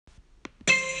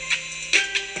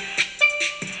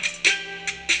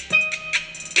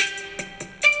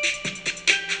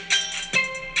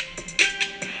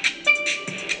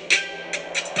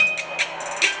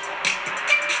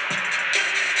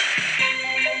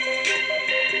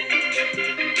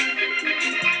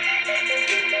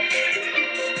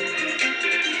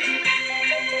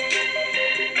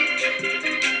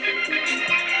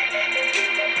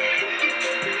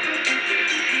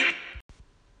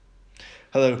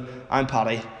Hello, I'm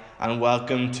Paddy, and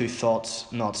welcome to Thoughts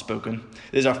Not Spoken.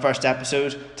 This is our first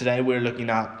episode. Today we're looking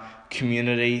at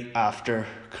community after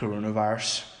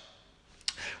coronavirus.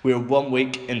 We're 1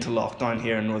 week into lockdown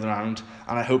here in Northern Ireland,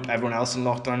 and I hope everyone else in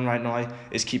lockdown right now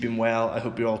is keeping well. I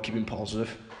hope you're all keeping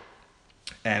positive.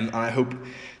 And I hope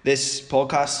these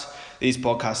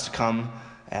podcasts to come,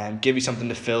 give you something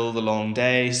to fill the long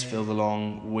days, fill the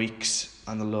long weeks,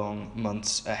 and the long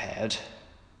months ahead.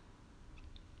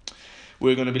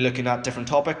 We're going to be looking at different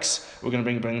topics. We're going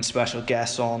to bring special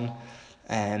guests on,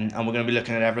 and we're going to be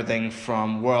looking at everything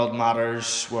from world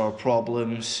matters, world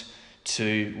problems,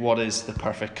 to what is the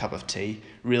perfect cup of tea.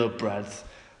 Real breadth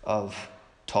of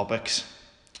topics.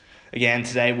 Again,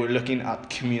 today we're looking at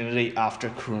community after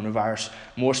coronavirus.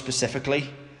 More specifically,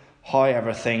 how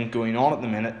everything going on at the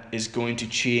minute is going to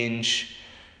change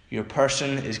your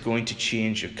person, is going to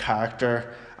change your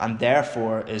character, and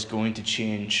therefore is going to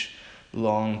change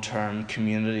long-term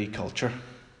community culture.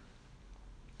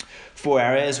 4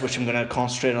 areas which I'm going to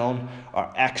concentrate on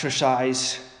are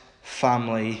exercise,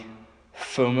 family,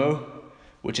 FOMO,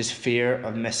 which is fear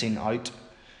of missing out,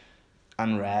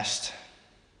 and rest.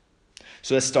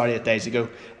 So let's start 8 days ago.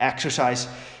 Exercise.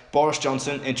 Boris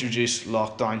Johnson introduced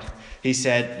lockdown. He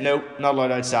said, no, not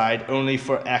allowed outside, only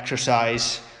for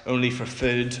exercise, only for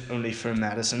food, only for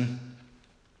medicine.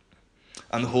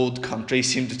 And the whole country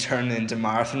seemed to turn into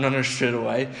marathon runners straight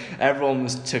away. Everyone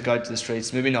was took out to the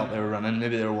streets. Maybe not they were running,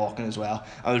 maybe they were walking as well.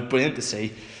 And it was brilliant to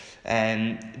see.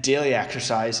 Daily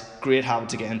exercise, great habit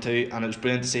to get into, and it was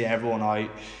brilliant to see everyone out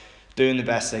doing the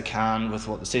best they can with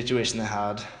what the situation they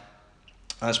had.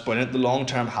 And it's brilliant. The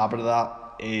long-term habit of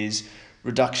that is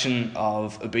reduction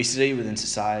of obesity within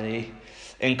society,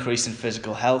 increase in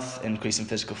physical health, increase in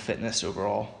physical fitness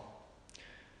overall.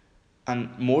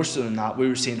 And more so than that, we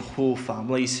were seeing whole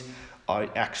families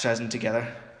out exercising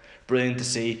together. Brilliant to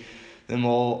see them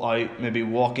all out maybe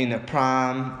walking their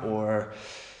pram or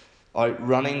out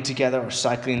running together or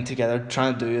cycling together,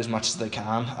 trying to do as much as they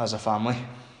can as a family.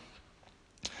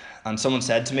 And someone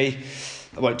said to me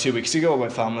about 2 weeks ago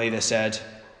about family, they said,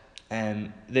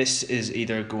 this is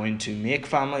either going to make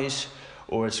families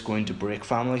or it's going to break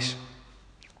families.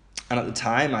 And at the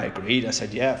time I agreed. I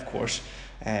said, yeah, of course.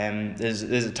 This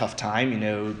is a tough time,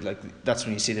 like that's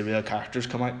when you see the real characters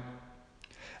come out.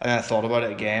 And then I thought about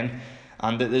it again,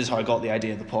 and this is how I got the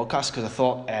idea of the podcast, because I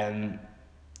thought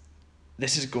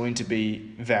this is going to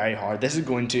be very hard. This is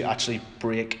going to actually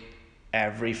break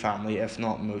every family, if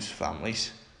not most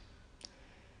families.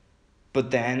 But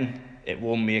then it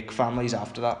will make families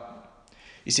after that.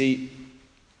 You see,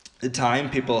 the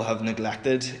time people have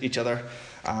neglected each other,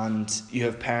 and you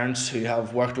have parents who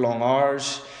have worked long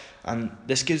hours, and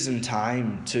this gives them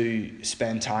time to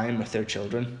spend time with their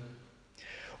children.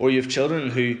 Or you have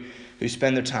children who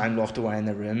spend their time locked away in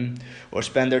their room, or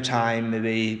spend their time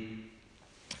maybe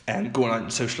going out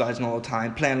and socialising all the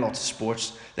time, playing lots of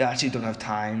sports. They actually don't have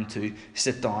time to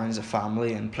sit down as a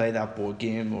family and play that board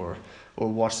game or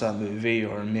watch that movie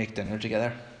or make dinner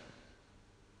together.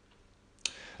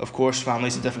 Of course,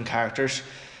 families have different characters,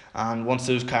 and once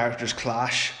those characters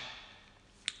clash,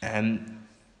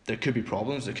 there could be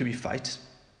problems, there could be fights.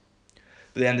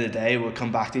 But at the end of the day, we'll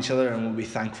come back to each other and we'll be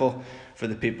thankful for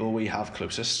the people we have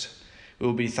closest.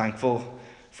 We'll be thankful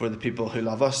for the people who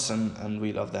love us and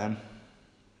we love them.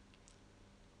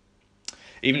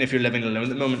 Even if you're living alone at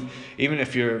the moment, even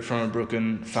if you're from a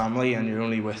broken family and you're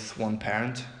only with one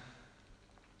parent,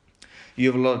 you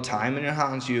have a lot of time in your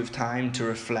hands. You have time to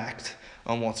reflect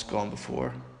on what's gone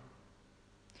before.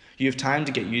 You have time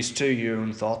to get used to your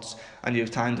own thoughts, and you have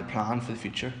time to plan for the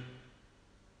future.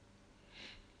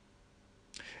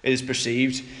 It is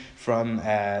perceived from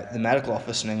the medical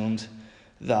office in England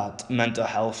that mental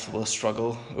health will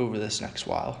struggle over this next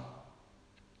while.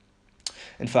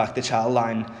 In fact, the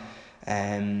Childline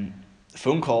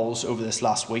phone calls over this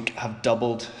last week have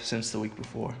doubled since the week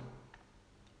before,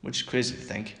 which is crazy to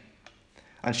think.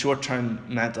 And short-term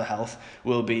mental health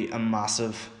will be a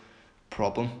massive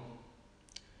problem.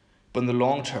 But in the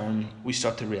long term, we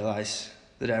start to realise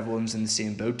that everyone's in the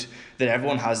same boat, that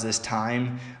everyone has this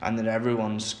time, and that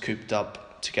everyone's cooped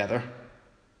up together.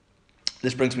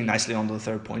 This brings me nicely on to the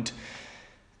third point.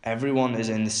 Everyone is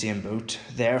in the same boat,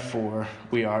 therefore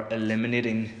we are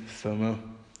eliminating FOMO,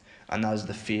 and that is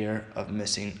the fear of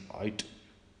missing out.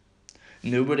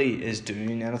 Nobody is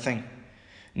doing anything.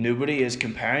 Nobody is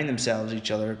comparing themselves to each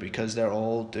other because they're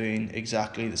all doing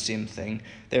exactly the same thing.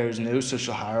 There is no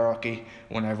social hierarchy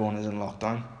when everyone is in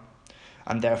lockdown.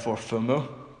 And therefore FOMO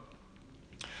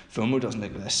doesn't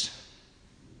exist.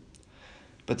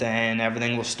 but then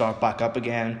everything will start back up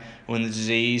again. When the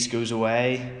disease goes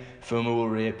away, FOMO will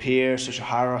reappear, social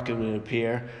hierarchy will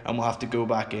reappear, and we'll have to go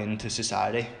back into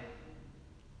society.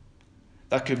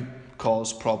 That could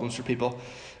cause problems for people,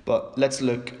 but let's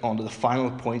look onto the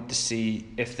final point to see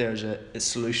if there's a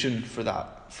solution for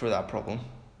that problem.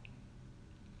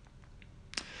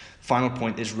 Final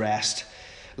point is rest.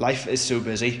 Life is so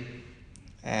busy,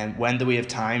 and when do we have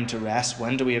time to rest?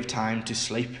 When do we have time to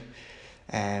sleep?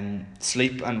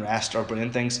 Sleep and rest are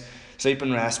brilliant things. Sleep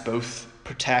and rest both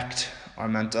protect our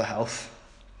mental health.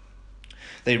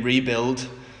 They rebuild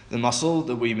the muscle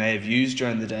that we may have used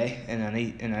during the day in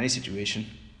any situation,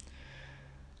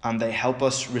 and they help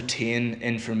us retain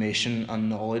information and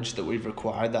knowledge that we've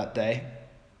required that day.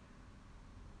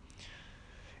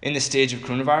 In the stage of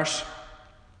coronavirus,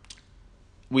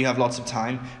 we have lots of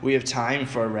time. We have time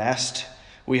for rest.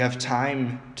 We have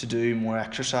time to do more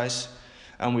exercise,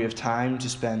 and we have time to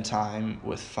spend time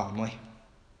with family.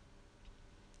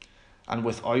 And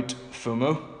without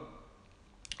FOMO,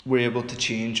 we're able to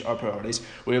change our priorities.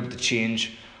 We're able to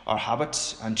change our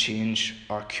habits and change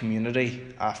our community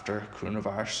after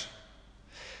coronavirus,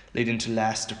 leading to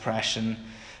less depression,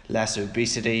 less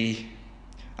obesity,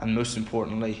 and most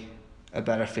importantly, a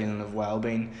better feeling of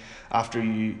well-being after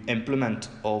you implement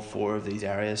all 4 of these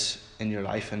areas in your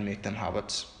life and make them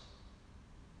habits.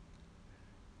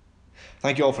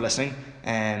 Thank you all for listening.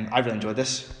 I really enjoyed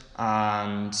this,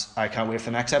 and I can't wait for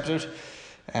the next episode.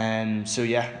 So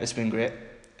yeah, it's been great.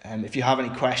 If you have any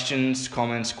questions,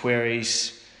 comments,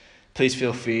 queries, please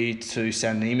feel free to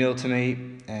send an email to me.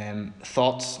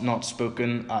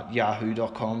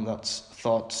 thoughtsnotspoken@yahoo.com. That's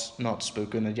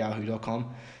thoughtsnotspoken@yahoo.com.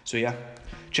 So yeah,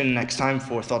 tune in next time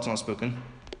for Thoughts Not Spoken.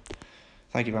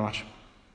 Thank you very much.